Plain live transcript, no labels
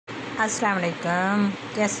अस्सलाम वालेकुम।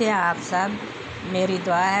 कैसे हैं आप सब। मेरी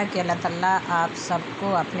दुआ है कि अल्लाह ताला आप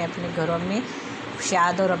सबको अपने अपने घरों में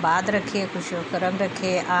शाद और आबाद रखे, खुश करम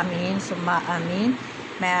रखे। आमीन सुम्मा आमीन।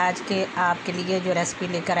 मैं आज के आपके लिए जो रेसिपी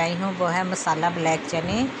लेकर आई हूँ वो है मसाला ब्लैक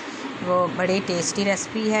चने। वो बड़ी टेस्टी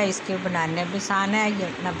रेसिपी है, इसके बनाने भी आसान है।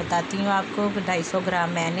 ये मैं बताती हूँ आपको कि 250 ग्राम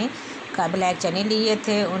मैंने ब्लैक चने लिए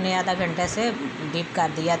थे, उन्हें आधा घंटे से डीप कर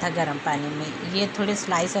दिया था गर्म पानी में। ये थोड़े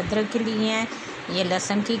स्लाइस अदरक के लिए हैं, ये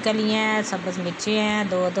लहसुन की कलियाँ हैं, सब्ज़ मिर्चें हैं,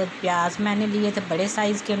 दो प्याज मैंने लिए थे बड़े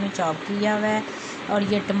साइज़ के, उन्हें चॉप किया हुआ है। और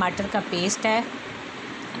ये टमाटर का पेस्ट है,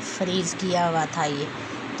 फ्रीज़ किया हुआ था ये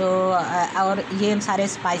तो। और ये सारे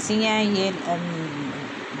स्पाइसी हैं, ये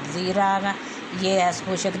ज़ीरा, ये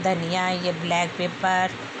पोषक धनिया, ये ब्लैक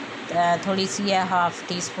पेपर थोड़ी सी है, 1/2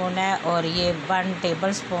 टीस्पून है। और ये 1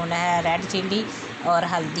 टेबलस्पून है रेड चिली, और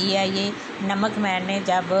हल्दी है। ये नमक मैंने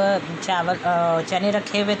जब चावल चने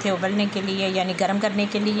रखे हुए थे उबलने के लिए, यानी गर्म करने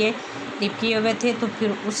के लिए डिप किए हुए थे, तो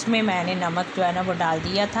फिर उसमें मैंने नमक जो है ना वो डाल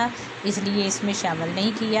दिया था, इसलिए इसमें शामिल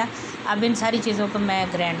नहीं किया। अब इन सारी चीज़ों को मैं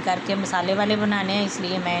ग्राइंड करके मसाले वाले बनाने हैं,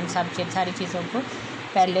 इसलिए मैं इन सारी चीज़ों को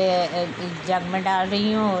पहले जग में डाल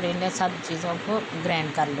रही हूँ और इन्हें सब चीज़ों को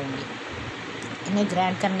ग्राइंड कर लूँगी। इन्हें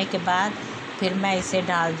ग्राइंड करने के बाद फिर मैं इसे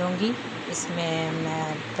डाल दूँगी इसमें।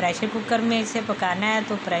 मैं प्रेशर कुकर में इसे पकाना है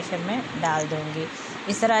तो प्रेशर में डाल दूँगी।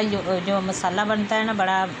 इस तरह जो मसाला बनता है ना,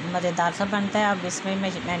 बड़ा मज़ेदार सा बनता है। अब इसमें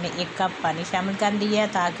मैंने 1 कप पानी शामिल कर लिया है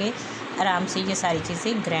ताकि आराम से ये सारी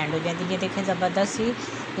चीज़ें ग्राइंड हो जाती है। ये देखें ज़बरदस्त सी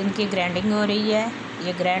इनकी ग्राइंडिंग हो रही है,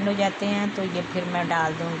 ये ग्राइंड हो जाते हैं तो ये फिर मैं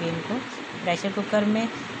डाल दूँगी इनको प्रेशर कुकर में,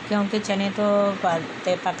 क्योंकि चने तो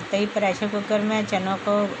पकते ही प्रेशर कुकर में। चनों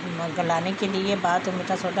को गलाने के लिए बाद तो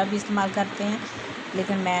मीठा सोडा भी इस्तेमाल करते हैं,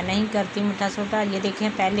 लेकिन मैं नहीं करती मीठा सोडा। ये देखें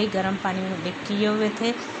पहले ही गर्म पानी में डिप किए हुए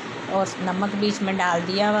थे और नमक बीच में डाल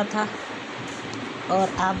दिया हुआ था।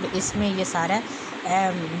 और अब इसमें ये सारा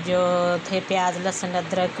जो थे प्याज लहसुन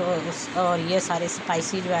अदरक और ये सारे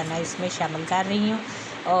स्पाइसी जो है ना इसमें शामिल कर रही हूँ।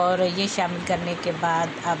 और ये शामिल करने के बाद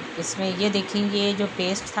अब इसमें ये देखिए, ये जो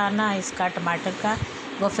पेस्ट था ना इसका टमाटर का,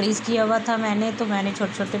 वो फ्रीज़ किया हुआ था मैंने, तो मैंने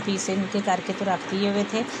छोटे छोटे पीस इनके करके तो रख दिए हुए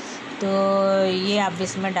थे। तो ये अब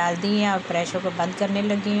इसमें डाल दिए हैं और प्रेशर को बंद करने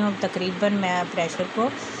लगी हूँ। तकरीबन मैं प्रेशर को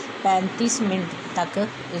 35 मिनट तक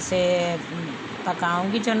इसे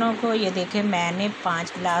पकाऊंगी चनों को। ये देखें मैंने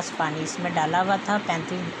 5 गिलास पानी इसमें डाला हुआ था,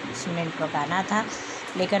 35 मिनट पकाना था।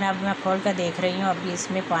 लेकिन अब मैं खोल कर देख रही हूँ, अभी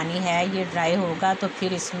इसमें पानी है, ये ड्राई होगा तो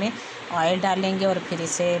फिर इसमें ऑयल डालेंगे और फिर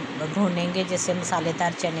इसे भूनेंगे, जिससे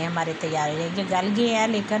मसालेदार चने हमारे तैयार हो जाएंगे। गल गए हैं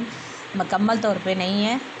लेकिन मुकम्मल तौर पे नहीं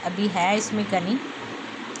है, अभी है इसमें कनी,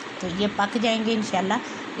 तो ये पक जाएंगे इंशाल्लाह।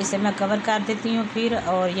 इसे मैं कवर कर देती हूँ फिर,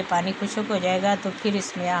 और ये पानी खुश्क हो जाएगा तो फिर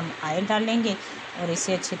इसमें हम ऑयल डालेंगे और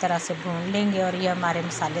इसे अच्छी तरह से भून लेंगे और ये हमारे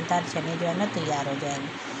मसालेदार चने जो है ना तैयार हो जाएंगे।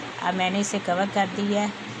 अब मैंने इसे कवर कर दिया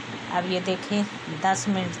है। अब ये देखें 10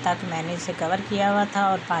 मिनट तक मैंने इसे कवर किया हुआ था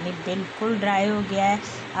और पानी बिल्कुल ड्राई हो गया है।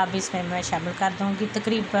 अब इसमें मैं शामिल कर दूँगी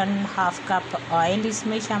तकरीबन 1/2 कप ऑयल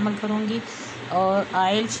इसमें शामिल करूँगी। और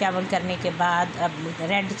ऑयल शामिल करने के बाद अब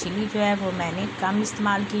रेड चिली जो है वो मैंने कम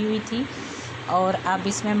इस्तेमाल की हुई थी, और अब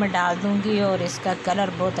इसमें मैं डाल दूँगी और इसका कलर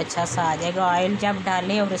बहुत अच्छा सा आ जाएगा। ऑयल जब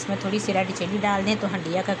डालें और इसमें थोड़ी सी रेड चिली डाल दें तो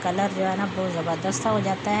हंडिया का कलर जो है ना बहुत ज़बरदस्त हो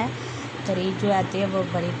जाता है। तरी जो आती है वो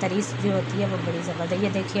बड़ी तरीस जो होती है वो बड़ी ज़बरदस्त। ये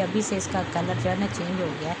देखिए अभी से इसका कलर जो है ना चेंज हो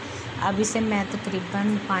गया है। अब इसे मैं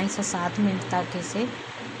तकरीबन 5 से 7 मिनट तक इसे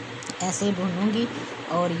ऐसे ही भूनूँगी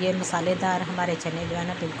और ये मसालेदार हमारे चने जो है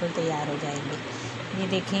ना बिल्कुल तैयार हो जाएंगे। ये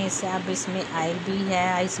देखें इसे अब इसमें ऑयल भी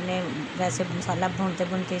है, इसमें वैसे मसाला भूनते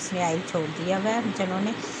भूनते इसने ऑयल छोड़ दिया हुआ है चनों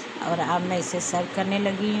ने। और अब मैं इसे सर्व करने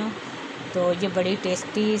लगी हूँ। तो ये बड़ी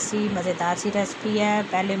टेस्टी सी मज़ेदार सी रेसिपी है।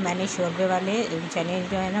 पहले मैंने शोरबे वाले चने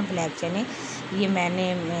जो है ना ब्लैक चने, ये मैंने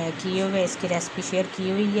किए हुए इसकी रेसिपी शेयर की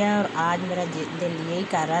हुई है। और आज मेरा दिल यही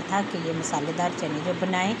कर रहा था कि ये मसालेदार चने जो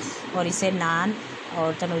बनाएं और इसे नान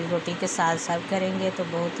और तंदूरी रोटी के साथ सर्व करेंगे तो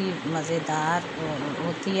बहुत ही मज़ेदार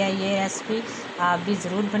होती है ये रेसिपी। आप भी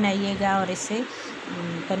ज़रूर बनाइएगा और इसे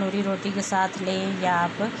तंदूरी रोटी के साथ लें, या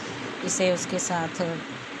आप इसे उसके साथ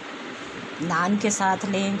नान के साथ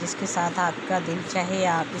लें, जिसके साथ आपका दिल चाहे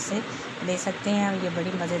आप इसे ले सकते हैं। ये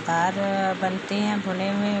बड़ी मज़ेदार बनते हैं भुने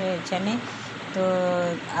हुए चने। तो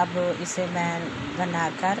अब इसे मैं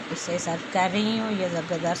बनाकर इसे सर्व कर रही हूँ। ये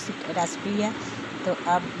ज़बरदस्त रेसिपी है। तो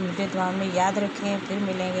अब मुझे दुआ में याद रखें, फिर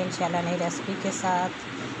मिलेंगे इंशाल्लाह नई रेसिपी के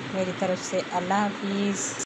साथ। मेरी तरफ से अल्लाह हाफिज़।